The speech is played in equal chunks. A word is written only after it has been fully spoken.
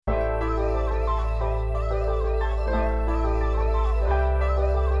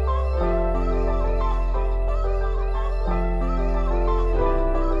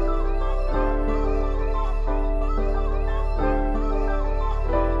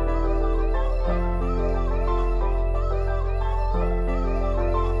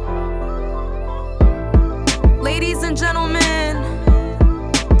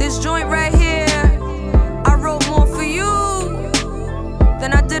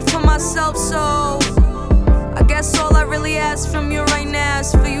bad for myself, so I guess all I really ask from you right now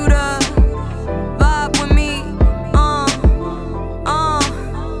is for you to vibe with me.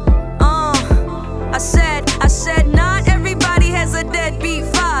 I said, not everybody has a deadbeat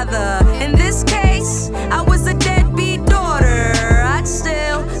father. In this case, I was a deadbeat daughter. I'd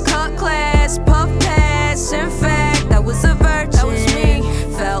still cut class, puff pass. In fact, I was a virgin. That was me.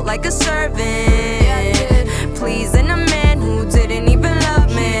 Felt like a servant, pleasing a man who didn't even love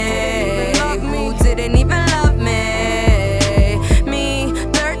me. Who didn't even love me. Me,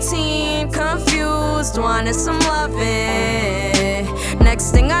 13, confused, wanted some loving.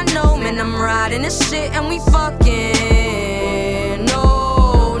 Next thing I know, man, I'm riding this shit and we fucking.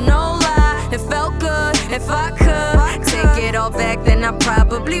 No lie, it felt good. If I could take it all back, then I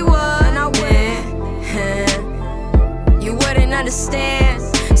probably would. And I went, you wouldn't understand.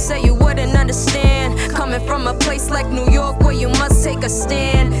 Say you wouldn't understand. Coming from a place like New York where you must take a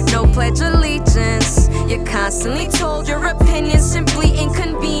stand. No pledge allegiance. You're constantly told your opinion's simply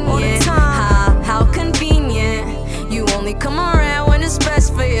inconvenient. All the time. How convenient. You only come around when it's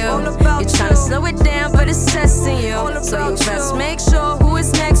best for you. You're trying to slow it down, but it's testing you. So you best make sure who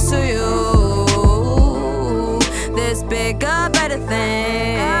is next to you. There's bigger, better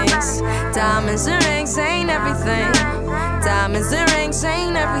things. Diamonds and rings ain't everything. Diamonds and rings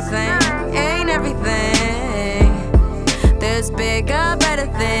ain't everything. Ain't everything. There's bigger, better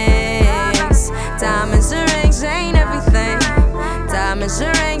things. Diamonds and rings ain't everything. Diamonds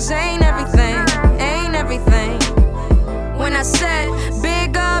and rings ain't everything. Ain't everything. When I said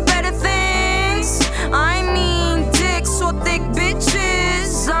bigger, better things, I mean dicks or thick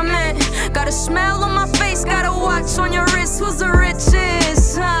bitches. I meant got a smile on my face, got a watch on your wrist. Who's the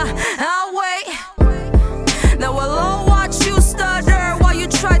richest? I'll wait. Then we'll all watch you stutter while you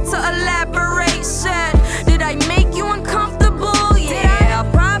try to elaborate. Said, did I make you uncomfortable? Yeah, I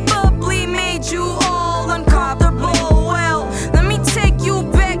probably made you all uncomfortable. Well, let me take you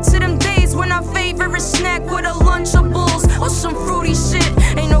back to them days when our favorite snack with a Lunchables or some fruity shit.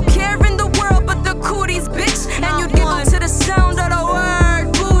 Ain't no care in the world but the cooties, bitch. And you'd giggle to the sound of the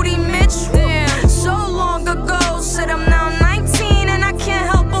word booty, Mitch. Damn, so long ago. Said I'm now 19 and I can't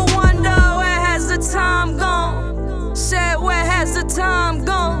help but wonder where has the time gone. Said where has the time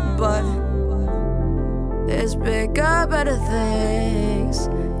gone? But there's bigger, better things.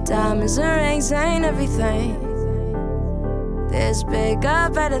 Diamonds and rings ain't everything. There's bigger,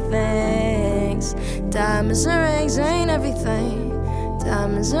 better things. Diamonds and rings ain't everything.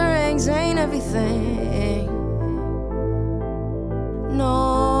 Diamonds and rings ain't everything.